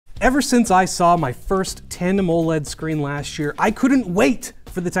Ever since I saw my first Tandem OLED screen last year, I couldn't wait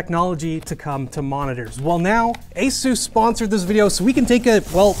for the technology to come to monitors. Well, now ASUS sponsored this video so we can take a,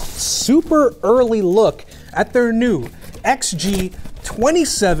 well, super early look at their new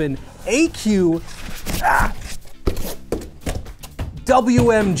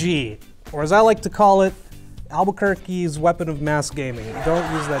XG27AQWMG, or as I like to call it, Albuquerque's weapon of mass gaming.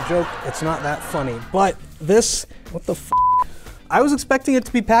 Don't use that joke, it's not that funny. But this, what the f? I was expecting it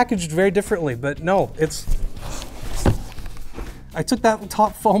to be packaged very differently, but no, I took that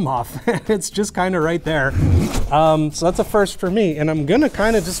top foam off and it's just kind of right there. So that's a first for me, and I'm gonna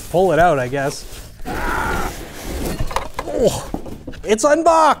kind of just pull it out, I guess. Oh, it's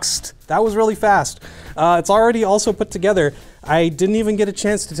unboxed! That was really fast. It's already also put together. I didn't even get a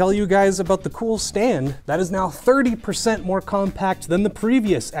chance to tell you guys about the cool stand that is now 30% more compact than the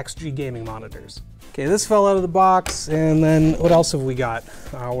previous XG gaming monitors. Okay, this fell out of the box, and then what else have we got?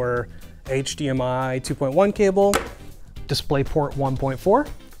 Our HDMI 2.1 cable, DisplayPort 1.4,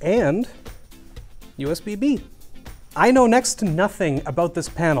 and USB-B. I know next to nothing about this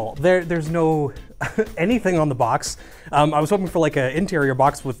panel. There's no anything on the box. I was hoping for like an interior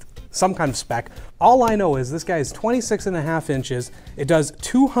box with some kind of spec. All I know is this guy is 26.5 inches. It does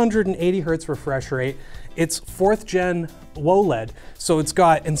 280 hertz refresh rate. It's 4th gen OLED. So it's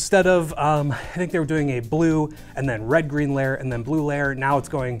got, instead of, I think they were doing a blue and then red green layer and then blue layer. Now it's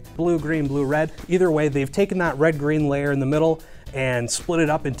going blue, green, blue, red. Either way, they've taken that red green layer in the middle and split it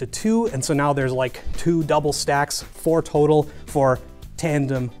up into 2. And so now there's like 2 double stacks, 4 total for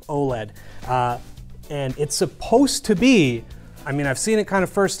Tandem OLED. And it's supposed to be, I mean, I've seen it kind of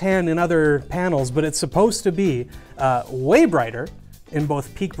firsthand in other panels, but it's supposed to be way brighter in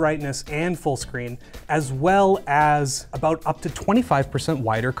both peak brightness and full screen, as well as about up to 25%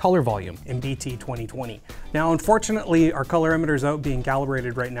 wider color volume in BT 2020. Now, unfortunately, our colorimeter is out being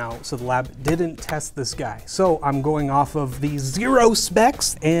calibrated right now, so the lab didn't test this guy. So I'm going off of the 0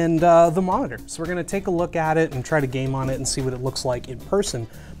 specs and the monitor. So we're gonna take a look at it and try to game on it and see what it looks like in person.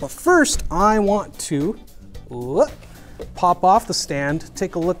 But first, I want to pop off the stand,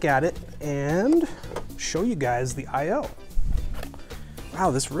 take a look at it, and show you guys the I/O. Wow,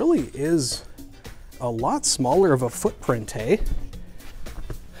 this really is a lot smaller of a footprint, eh?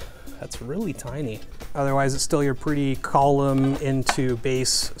 That's really tiny. Otherwise, it's still your pretty column into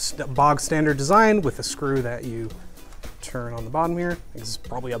base bog standard design with a screw that you turn on the bottom here. It's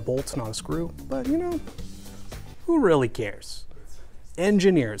probably a bolt, not a screw, but you know, who really cares?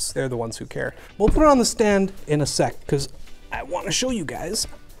 Engineers, they're the ones who care. We'll put it on the stand in a sec because I want to show you guys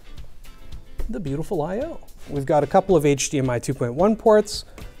the beautiful I/O. We've got a couple of HDMI 2.1 ports,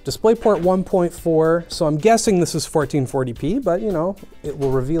 DisplayPort 1.4, so I'm guessing this is 1440p, but you know, it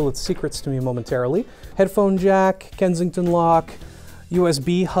will reveal its secrets to me momentarily. Headphone jack, Kensington lock,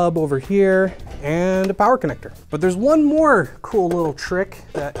 USB hub over here, and a power connector. But there's one more cool little trick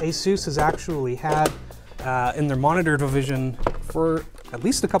that ASUS has actually had in their monitor division for at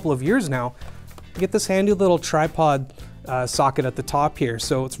least a couple of years now. Get this handy little tripod socket at the top here,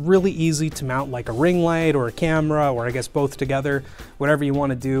 so it's really easy to mount like a ring light or a camera, or I guess both together, whatever you want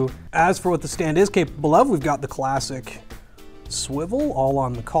to do. As for what the stand is capable of, we've got the classic swivel all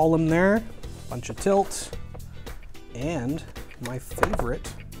on the column there, bunch of tilt, and my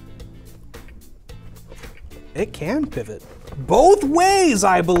favorite, it can pivot both ways,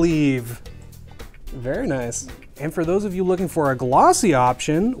 I believe. Very nice. And for those of you looking for a glossy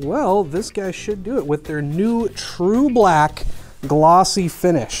option, well, this guy should do it with their new true black glossy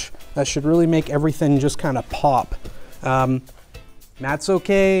finish. That should really make everything just kind of pop. Mattes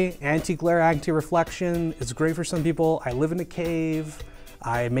okay, anti-glare, anti-reflection. It's great for some people. I live in a cave.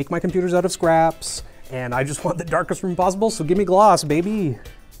 I make my computers out of scraps, and I just want the darkest room possible, so give me gloss, baby.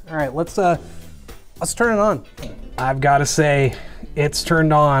 All right, let's turn it on. I've got to say, it's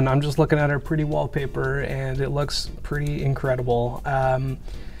turned on. I'm just looking at our pretty wallpaper and it looks pretty incredible.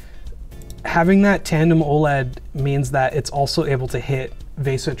 Having that Tandem OLED means that it's also able to hit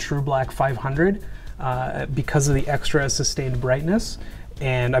VESA True Black 500 because of the extra sustained brightness.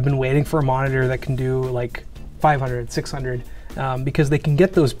 And I've been waiting for a monitor that can do like 500, 600, because they can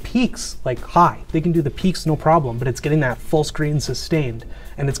get those peaks like high. They can do the peaks no problem, but it's getting that full screen sustained.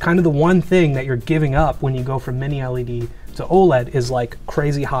 And it's kind of the one thing that you're giving up when you go from mini LED to OLED is like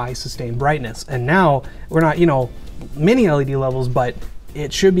crazy high sustained brightness. And now we're not, you know, mini LED levels, but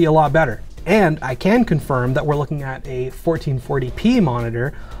it should be a lot better. And I can confirm that we're looking at a 1440p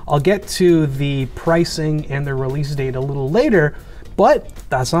monitor. I'll get to the pricing and the release date a little later, but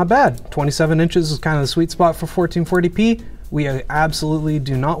that's not bad. 27 inches is kind of the sweet spot for 1440p. We absolutely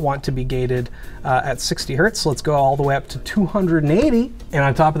do not want to be gated at 60 hertz. Let's go all the way up to 280. And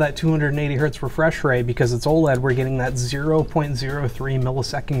on top of that 280 hertz refresh rate, because it's OLED, we're getting that 0.03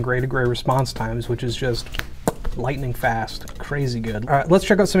 millisecond gray to gray response times, which is just lightning fast, crazy good. All right, let's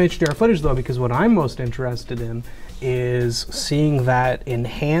check out some HDR footage though, because what I'm most interested in is seeing that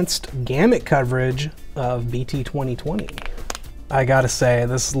enhanced gamut coverage of BT 2020. I gotta say,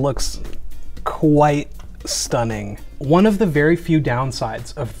 this looks quite stunning. One of the very few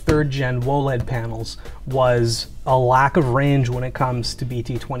downsides of 3rd gen OLED panels was a lack of range when it comes to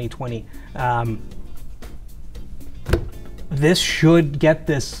BT 2020. This should get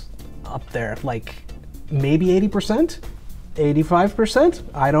this up there, like maybe 80%, 85%?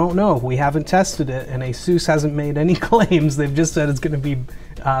 I don't know. We haven't tested it, and ASUS hasn't made any claims. They've just said it's going to be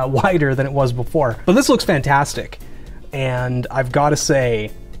wider than it was before. But this looks fantastic, and I've got to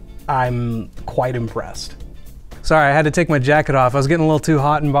say, I'm quite impressed. Sorry, I had to take my jacket off. I was getting a little too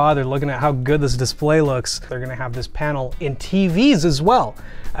hot and bothered looking at how good this display looks. They're gonna have this panel in TVs as well.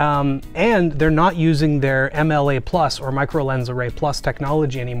 And they're not using their MLA Plus or Micro Lens Array Plus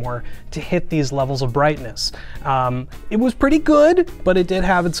technology anymore to hit these levels of brightness. It was pretty good, but it did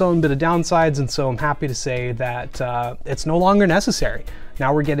have its own bit of downsides, and so I'm happy to say that it's no longer necessary.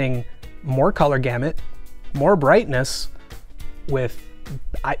 Now we're getting more color gamut, more brightness with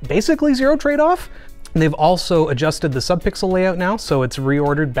basically zero trade-off. They've also adjusted the subpixel layout now, so it's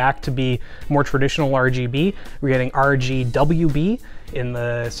reordered back to be more traditional RGB. We're getting RGWB in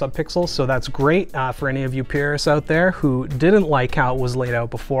the subpixel, so that's great for any of you purists out there who didn't like how it was laid out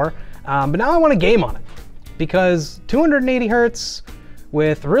before. But now I want to game on it, because 280 hertz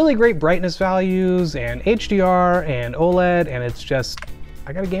with really great brightness values and HDR and OLED, and it's just,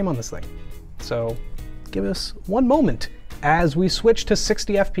 I got a game on this thing. So give us one moment as we switch to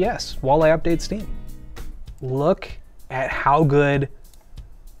 60 FPS while I update Steam. Look at how good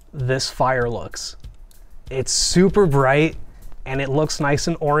this fire looks. It's super bright and it looks nice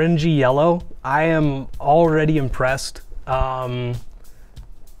and orangey yellow. I am already impressed. Wow,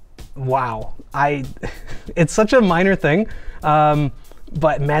 it's such a minor thing,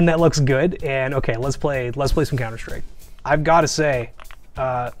 but man, that looks good. And okay, let's play some Counter-Strike. I've got to say,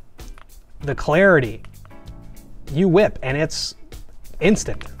 the clarity, you whip and it's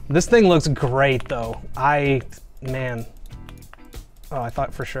instant. This thing looks great though. Man. Oh, I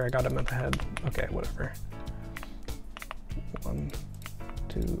thought for sure I got him at the head. Okay, whatever. 1,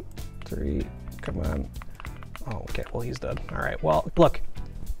 2, 3, come on. Oh, okay, well he's dead. All right, well, look.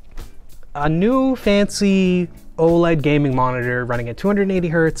 A new fancy OLED gaming monitor running at 280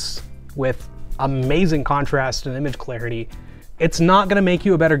 hertz with amazing contrast and image clarity. It's not gonna make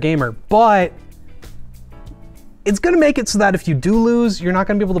you a better gamer, but it's gonna make it so that if you do lose, you're not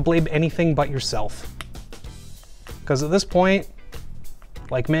gonna be able to blame anything but yourself. Because at this point,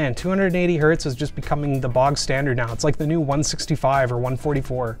 like man, 280 hertz is just becoming the bog standard now. It's like the new 165 or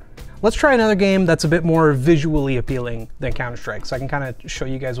 144. Let's try another game that's a bit more visually appealing than Counter-Strike, so I can kind of show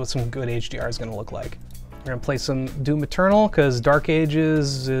you guys what some good HDR is gonna look like. We're gonna play some Doom Eternal, because Dark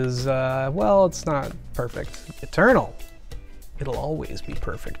Ages is, well, it's not perfect. Eternal, it'll always be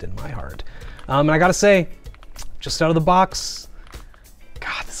perfect in my heart. And I gotta say, just out of the box,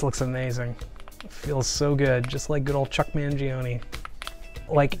 God, this looks amazing. It feels so good, just like good old Chuck Mangione.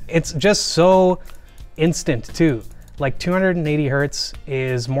 Like, it's just so instant too. Like 280 hertz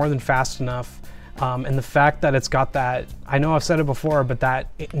is more than fast enough. And the fact that it's got that, I know I've said it before, but that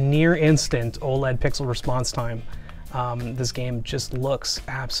near instant OLED pixel response time, this game just looks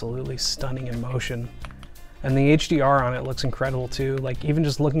absolutely stunning in motion. And the HDR on it looks incredible too. Like even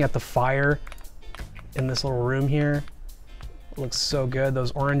just looking at the fire in this little room here, it looks so good.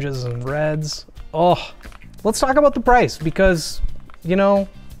 Those oranges and reds. Oh, let's talk about the price, because, you know,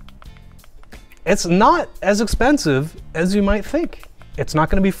 it's not as expensive as you might think. It's not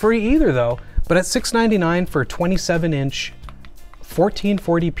gonna be free either though, but at $699 for a 27-inch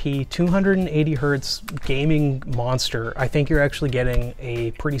 1440p 280 hertz gaming monster, I think you're actually getting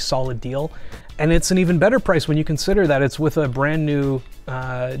a pretty solid deal. And it's an even better price when you consider that it's with a brand new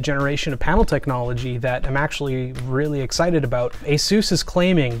generation of panel technology that I'm actually really excited about. ASUS is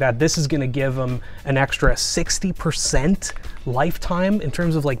claiming that this is gonna give them an extra 60% lifetime in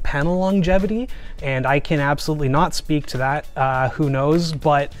terms of like panel longevity, and I can absolutely not speak to that, who knows,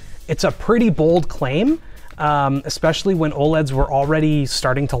 but it's a pretty bold claim. Especially when OLEDs were already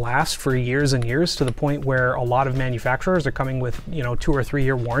starting to last for years and years, to the point where a lot of manufacturers are coming with, you know, 2 or 3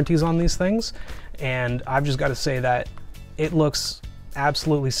 year warranties on these things. And I've just got to say that it looks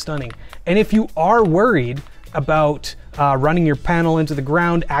absolutely stunning. And if you are worried about running your panel into the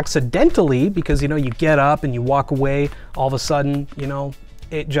ground accidentally because, you know, you get up and you walk away, all of a sudden, you know,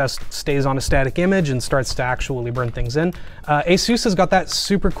 it just stays on a static image and starts to actually burn things in. ASUS has got that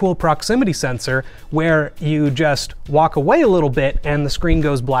super cool proximity sensor where you just walk away a little bit and the screen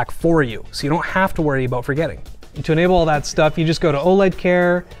goes black for you. So you don't have to worry about forgetting. And to enable all that stuff, you just go to OLED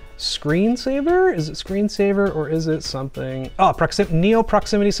Care, Screensaver? Is it Screensaver or is it something? Oh, Neo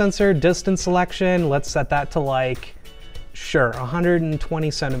Proximity Sensor, distance selection. Let's set that to like, sure,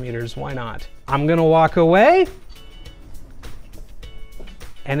 120 centimeters, why not? I'm gonna walk away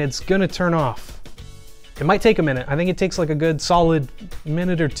and it's gonna turn off. It might take a minute. I think it takes like a good solid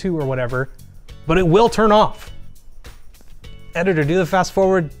minute or two or whatever, but it will turn off. Editor, do the fast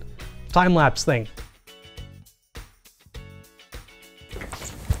forward time lapse thing.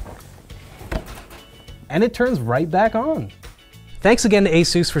 And it turns right back on. Thanks again to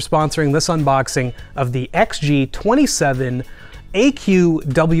ASUS for sponsoring this unboxing of the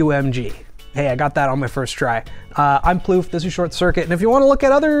XG27AQWMG. Hey, I got that on my first try. I'm Plouffe, this is ShortCircuit, and if you want to look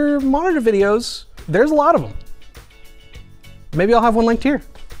at other monitor videos, there's a lot of them. Maybe I'll have one linked here,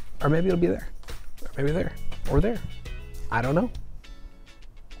 or maybe it'll be there, or maybe there, or there. I don't know.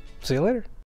 See you later.